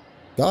it.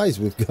 Guys,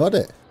 we've got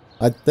it.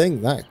 I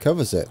think that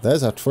covers it.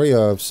 There's our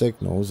trio of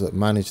signals that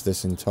manage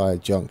this entire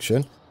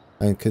junction.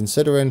 And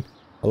considering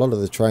a lot of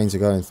the trains are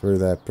going through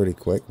there pretty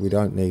quick, we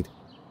don't need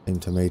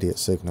intermediate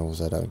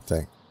signals, I don't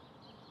think.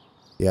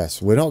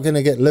 Yes, we're not going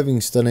to get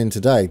Livingston in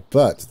today,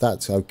 but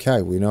that's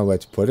okay. We know where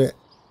to put it.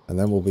 And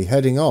then we'll be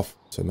heading off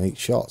to meet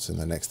Shots in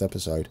the next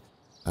episode.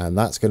 And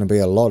that's going to be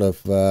a lot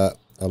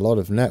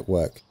of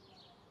network.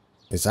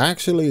 It's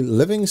actually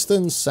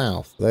Livingston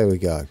South. There we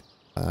go.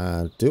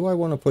 Do I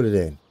want to put it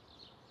in?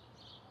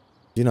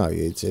 You know,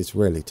 it's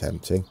really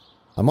tempting.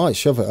 I might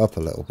shove it up a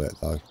little bit,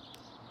 though.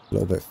 A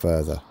little bit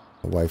further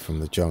away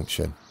from the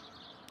junction.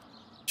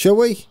 Shall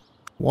we?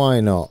 Why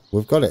not?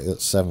 We've got it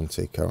at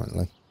 70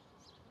 currently.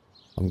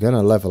 I'm going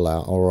to level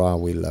out, or are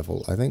we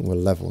level? I think we're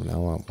level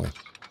now, aren't we?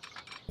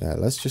 Yeah,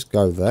 let's just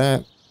go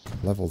there.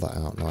 Level that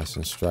out nice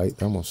and straight.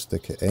 Then we'll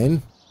stick it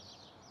in.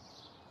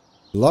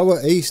 Lower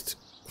East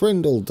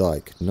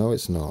Crindledyke. No,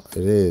 it's not.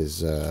 It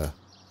is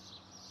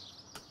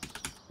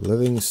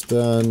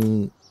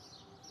Livingston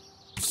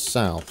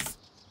South.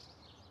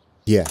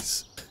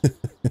 Yes.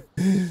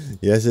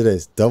 Yes, it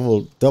is.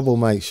 Double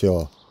make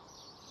sure.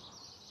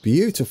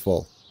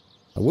 Beautiful.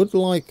 I would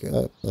like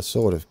a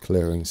sort of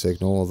clearing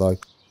signal, although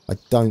I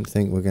don't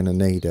think we're going to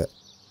need it.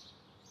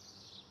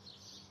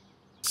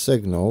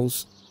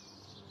 Signals.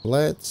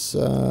 Let's,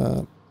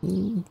 will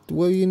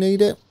you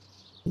need it?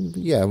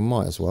 Yeah, we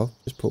might as well.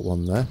 Just put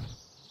one there.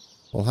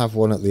 We'll have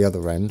one at the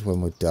other end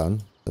when we're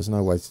done. There's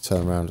no way to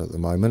turn around at the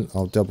moment.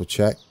 I'll double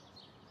check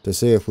to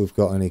see if we've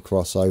got any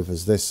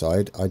crossovers this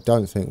side. I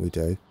don't think we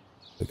do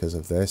because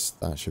of this.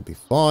 That should be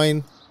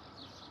fine.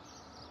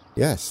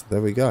 Yes,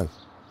 there we go.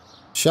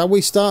 Shall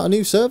we start a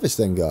new service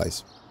then,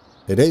 guys?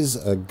 It is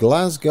a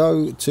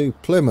Glasgow to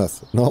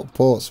Plymouth, not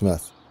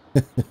Portsmouth.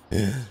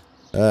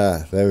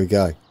 There we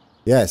go.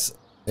 Yes,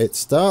 it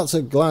starts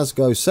at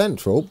Glasgow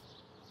Central,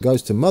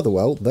 goes to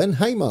Motherwell, then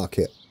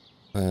Haymarket.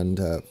 And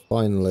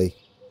finally,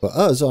 for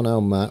us on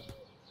our map,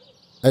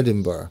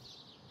 Edinburgh.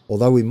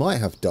 Although we might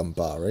have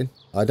Dunbar in.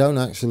 I don't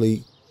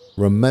actually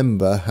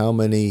remember how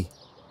many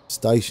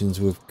stations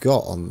we've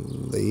got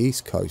on the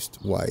East Coast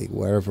way,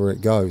 wherever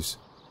it goes.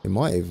 It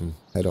might even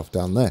head off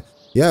down there.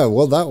 Yeah,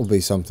 well, that will be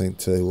something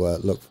to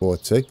look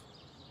forward to.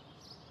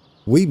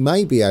 We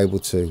may be able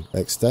to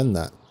extend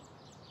that.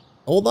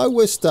 Although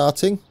we're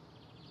starting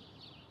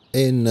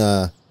in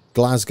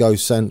Glasgow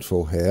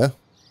Central here.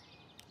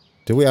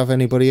 Do we have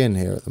anybody in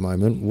here at the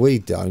moment? We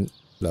don't.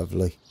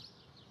 Lovely.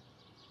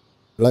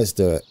 Let's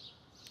do it.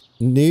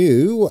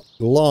 New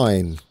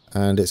line.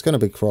 And it's going to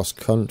be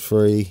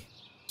cross-country.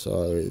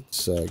 So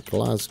it's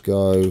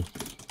Glasgow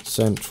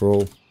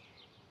Central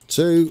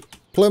to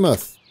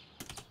Plymouth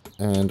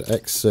and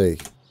XC.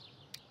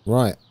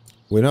 Right.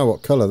 We know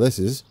what colour this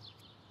is.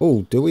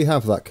 Oh, do we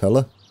have that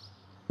colour?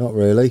 Not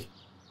really.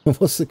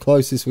 What's the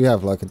closest we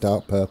have? Like a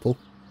dark purple?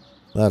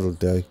 That'll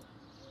do.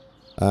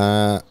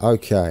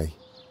 Okay.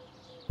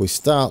 We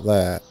start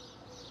there.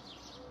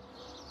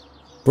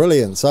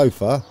 Brilliant so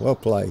far. Well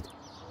played.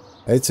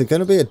 It's going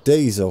to be a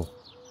diesel.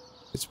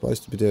 It's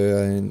supposed to be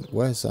doing...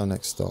 Where's our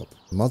next stop?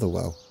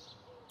 Motherwell.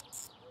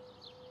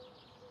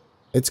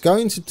 It's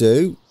going to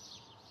do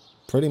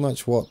pretty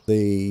much what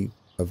the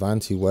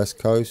Avanti West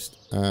Coast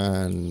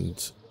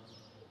and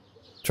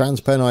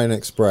Transpennine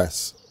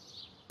Express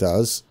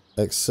does,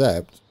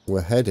 except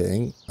we're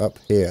heading up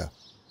here.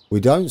 We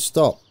don't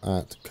stop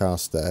at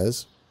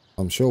Carstairs.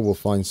 I'm sure we'll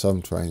find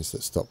some trains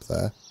that stop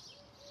there.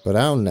 But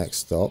our next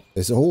stop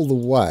is all the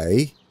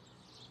way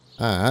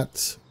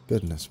at...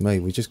 Goodness me,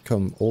 we just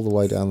come all the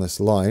way down this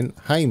line.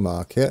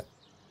 Haymarket,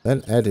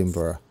 then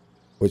Edinburgh.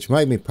 Which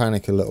made me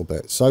panic a little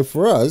bit. So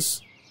for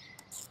us,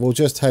 we'll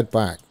just head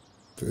back.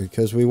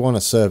 Because we want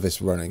a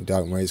service running,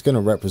 don't we? It's going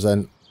to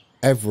represent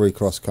every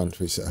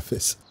cross-country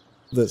service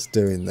that's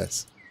doing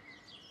this.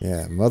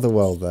 Yeah,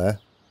 Motherwell there.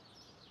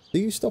 Do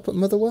you stop at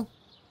Motherwell?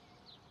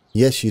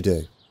 Yes, you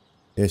do.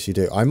 Yes, you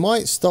do. I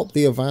might stop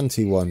the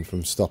Avanti one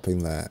from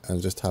stopping there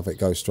and just have it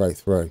go straight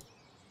through.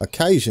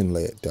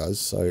 Occasionally it does,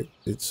 so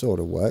it sort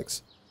of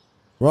works.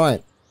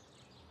 Right.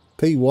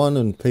 P1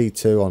 and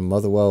P2 on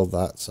Motherwell,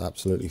 that's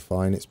absolutely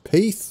fine. It's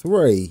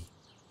P3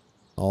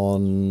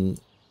 on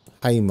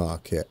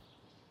Haymarket.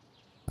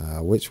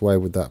 Which way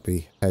would that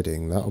be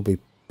heading? That would be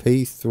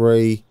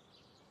P3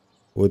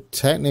 would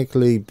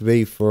technically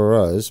be for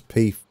us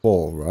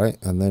P4, right?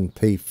 And then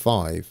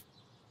P5.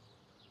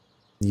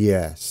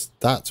 Yes,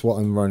 that's what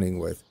I'm running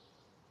with.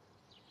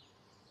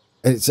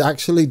 It's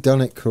actually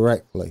done it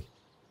correctly.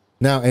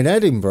 Now, in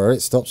Edinburgh,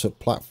 it stops at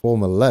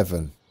platform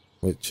 11,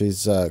 which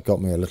has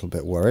got me a little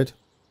bit worried.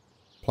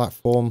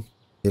 Platform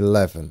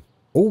 11.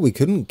 Oh, we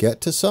couldn't get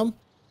to some?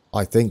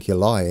 I think you're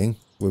lying.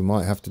 We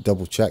might have to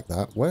double check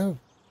that. Where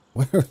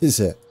is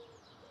it?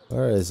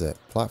 Where is it?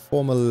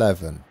 Platform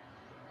 11.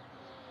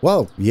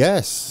 Well,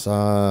 yes.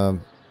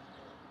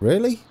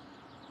 Really?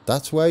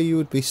 That's where you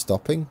would be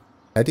stopping?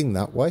 Heading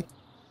that way?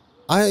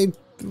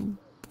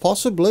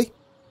 Possibly.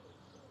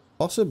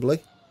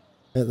 Possibly.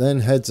 It then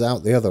heads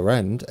out the other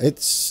end.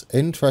 It's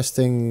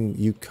interesting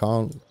you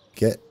can't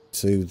get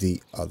to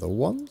the other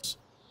ones.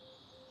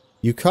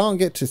 You can't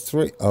get to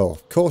 3. Oh,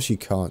 of course you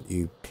can't,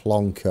 you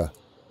plonker.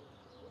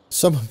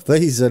 Some of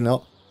these are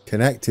not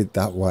connected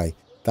that way.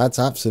 That's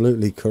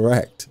absolutely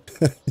correct.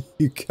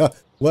 You can't.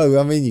 Well,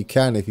 I mean, you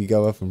can if you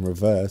go up and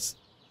reverse.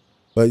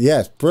 But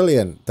yes,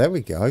 brilliant. There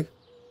we go.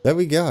 There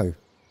we go.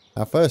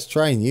 Our first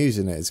train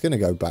using it is going to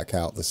go back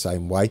out the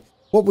same way.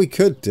 What we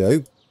could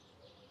do,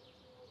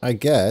 I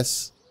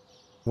guess,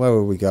 where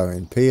were we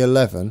going?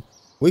 P11.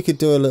 We could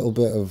do a little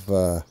bit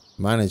of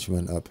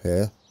management up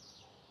here.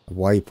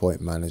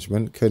 Waypoint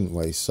management, couldn't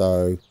we?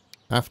 So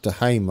after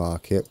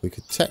Haymarket, we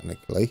could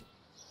technically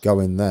go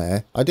in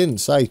there. I didn't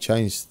say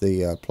change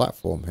the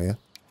platform here.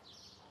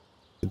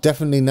 It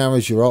definitely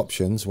narrows your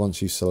options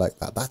once you select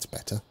that. That's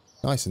better.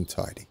 Nice and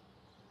tidy.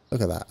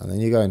 Look at that. And then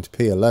you go into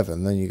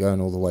P11, then you're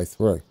going all the way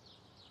through.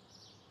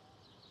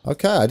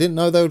 Okay, I didn't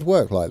know they would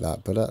work like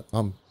that, but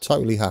I'm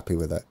totally happy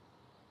with it.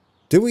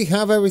 Do we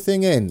have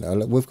everything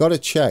in? We've got to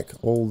check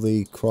all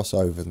the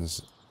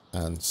crossovers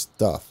and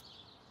stuff.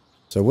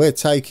 So we're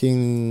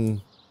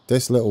taking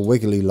this little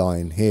wiggly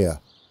line here.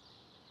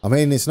 I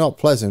mean, it's not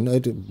pleasant.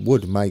 It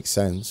would make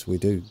sense. We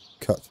do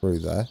cut through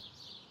there.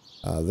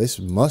 This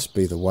must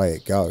be the way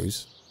it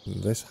goes.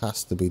 This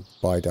has to be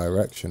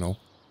bi-directional.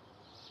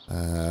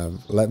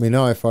 Let me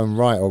know if I'm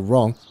right or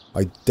wrong.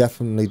 I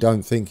definitely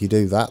don't think you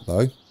do that,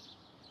 though.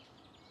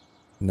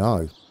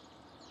 No.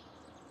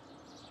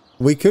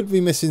 We could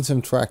be missing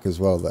some track as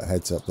well that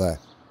heads up there.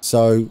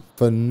 So,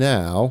 for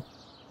now,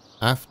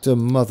 after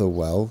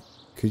Motherwell,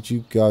 could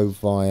you go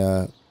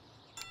via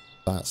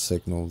that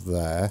signal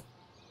there?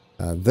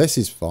 This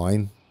is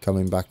fine.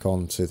 Coming back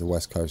onto the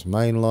West Coast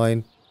main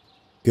line.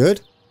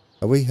 Good.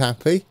 Are we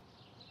happy?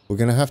 We're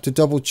going to have to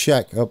double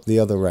check up the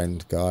other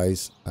end,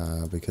 guys.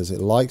 Because it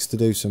likes to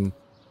do some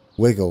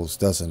wiggles,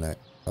 doesn't it?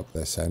 Up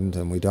this end.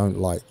 And we don't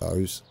like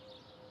those.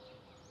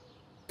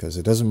 Because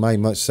it doesn't make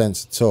much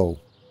sense at all.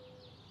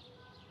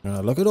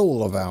 Look at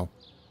all of our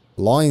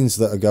lines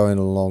that are going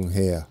along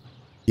here.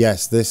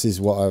 Yes, this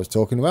is what I was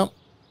talking about.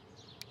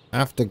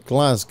 After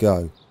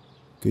Glasgow,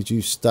 could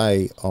you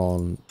stay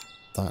on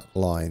that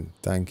line?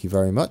 Thank you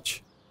very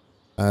much.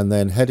 And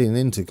then heading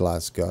into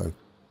Glasgow,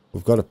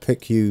 we've got to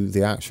pick you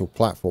the actual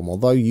platform.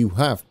 Although you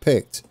have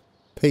picked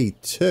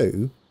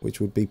P2, which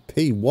would be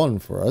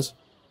P1 for us.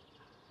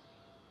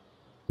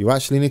 You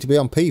actually need to be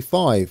on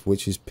P5,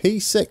 which is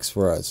P6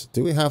 for us.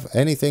 Do we have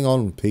anything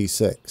on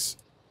P6?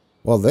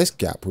 Well, this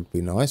gap would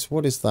be nice.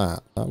 What is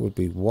that? That would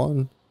be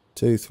 1,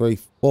 2, 3,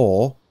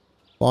 4,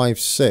 5,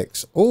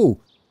 6. Oh,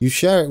 you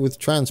share it with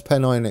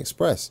Transpennine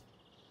Express.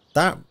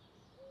 That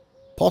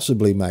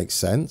possibly makes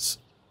sense.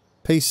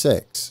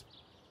 P6.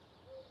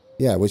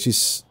 Yeah, which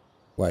is...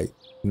 Wait.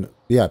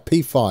 Yeah,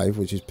 P5,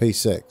 which is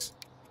P6.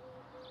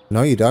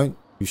 No, you don't.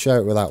 You share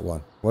it with that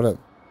one. What a...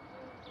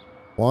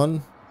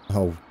 1.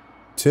 Oh,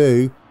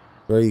 2,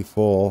 3,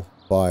 4,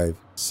 5,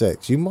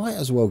 6. You might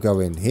as well go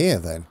in here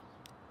then.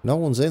 No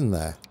one's in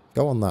there.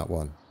 Go on that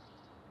one.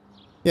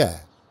 Yeah.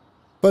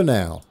 For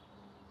now.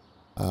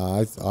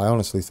 I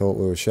honestly thought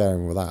we were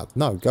sharing with that.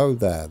 No, go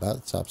there.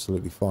 That's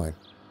absolutely fine.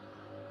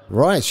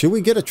 Right, should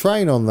we get a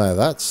train on there?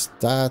 That's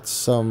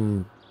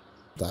some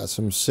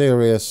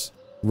serious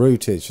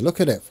routage.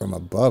 Look at it from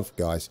above,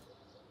 guys.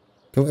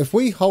 If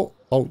we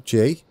Alt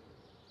G,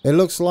 it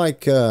looks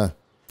like that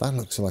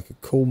looks like a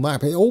cool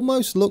map. It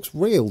almost looks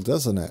real,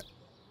 doesn't it?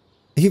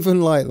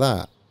 Even like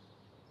that.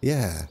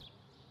 Yeah.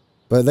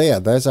 But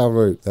there's our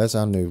route. There's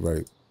our new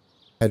route.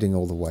 Heading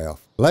all the way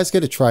off. Let's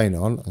get a train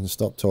on and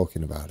stop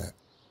talking about it.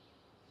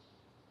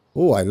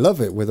 Oh, I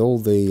love it with all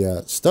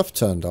the stuff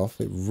turned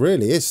off. It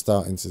really is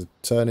starting to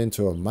turn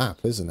into a map,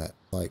 isn't it?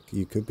 Like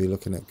you could be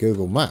looking at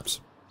Google Maps.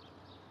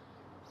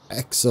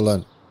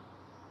 Excellent.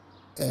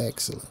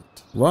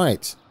 Excellent.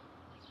 Right.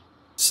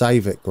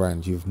 Save it,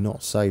 Grand. You've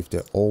not saved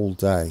it all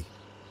day.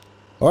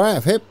 Alright,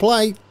 I've hit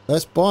play.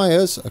 Let's buy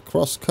us a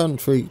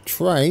cross-country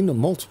train,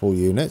 multiple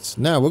units.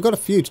 Now, we've got a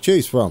few to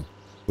choose from.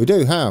 We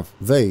do have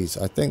these.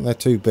 I think they're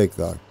too big,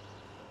 though.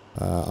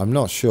 I'm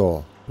not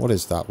sure. What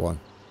is that one?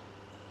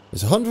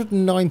 It's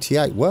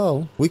 198.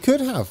 Well, we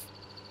could have.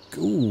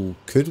 Ooh,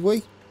 could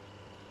we?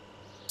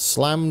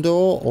 Slam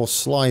door or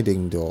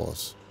sliding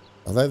doors?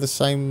 Are they the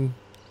same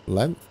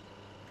length?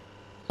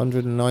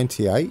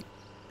 198?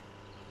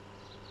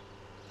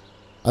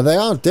 And they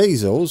are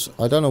diesels.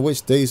 I don't know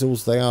which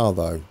diesels they are,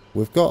 though.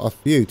 We've got a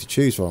few to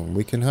choose from.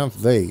 We can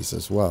have these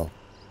as well.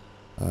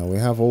 We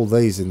have all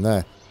these in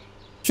there.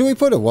 Should we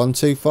put a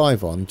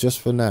 125 on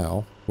just for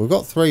now? We've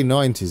got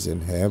 390s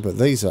in here, but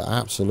these are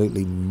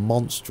absolutely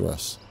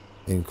monstrous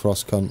in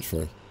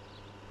cross-country.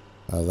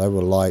 They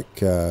were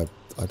like, I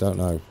don't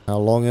know, how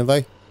long are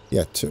they?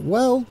 Yeah,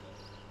 well...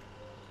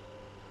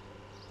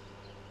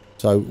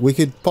 So we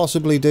could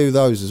possibly do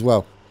those as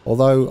well.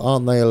 Although,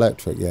 aren't they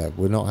electric? Yeah,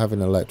 we're not having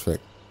electric.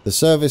 The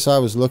service I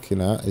was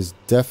looking at is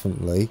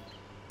definitely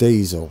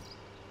diesel.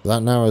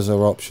 That narrows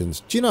our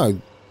options. Do you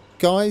know,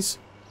 guys,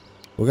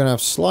 we're going to have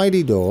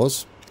slidey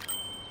doors,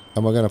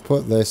 and we're going to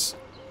put this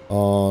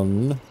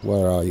on...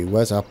 Where are you?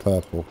 Where's our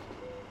purple?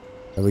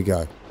 There we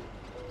go.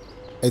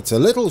 It's a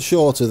little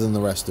shorter than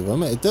the rest of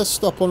them. It does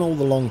stop on all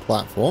the long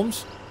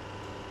platforms.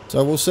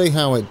 So we'll see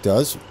how it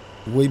does.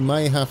 We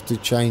may have to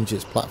change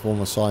its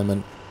platform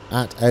assignment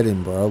at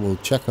Edinburgh. We'll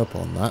check up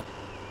on that.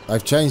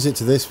 I've changed it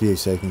to this view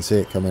so you can see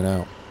it coming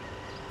out.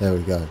 There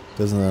we go.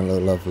 Doesn't that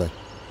look lovely?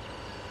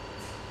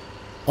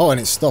 Oh, and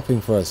it's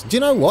stopping for us. Do you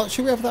know what?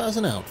 Should we have that as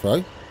an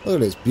outro?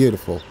 Look, it's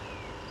beautiful.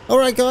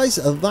 Alright guys,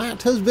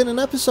 that has been an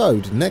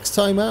episode. Next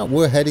time out,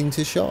 we're heading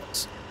to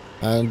Shots.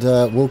 And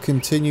we'll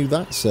continue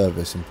that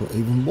service and put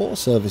even more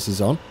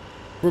services on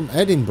from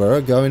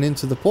Edinburgh going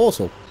into the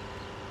portal.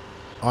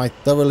 I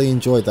thoroughly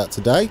enjoyed that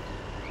today.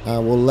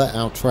 We'll let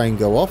our train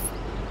go off.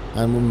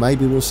 And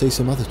maybe we'll see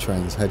some other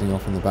trains heading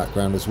off in the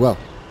background as well.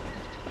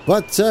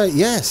 But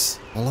yes,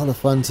 a lot of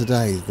fun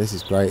today. This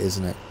is great,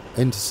 isn't it?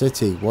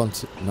 Intercity,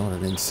 not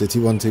an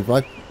Intercity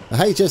 125, a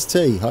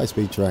HST,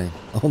 high-speed train,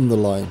 on the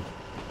line.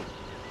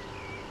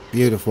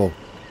 Beautiful.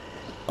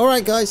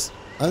 Alright guys,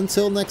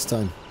 until next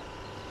time,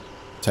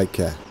 take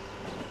care.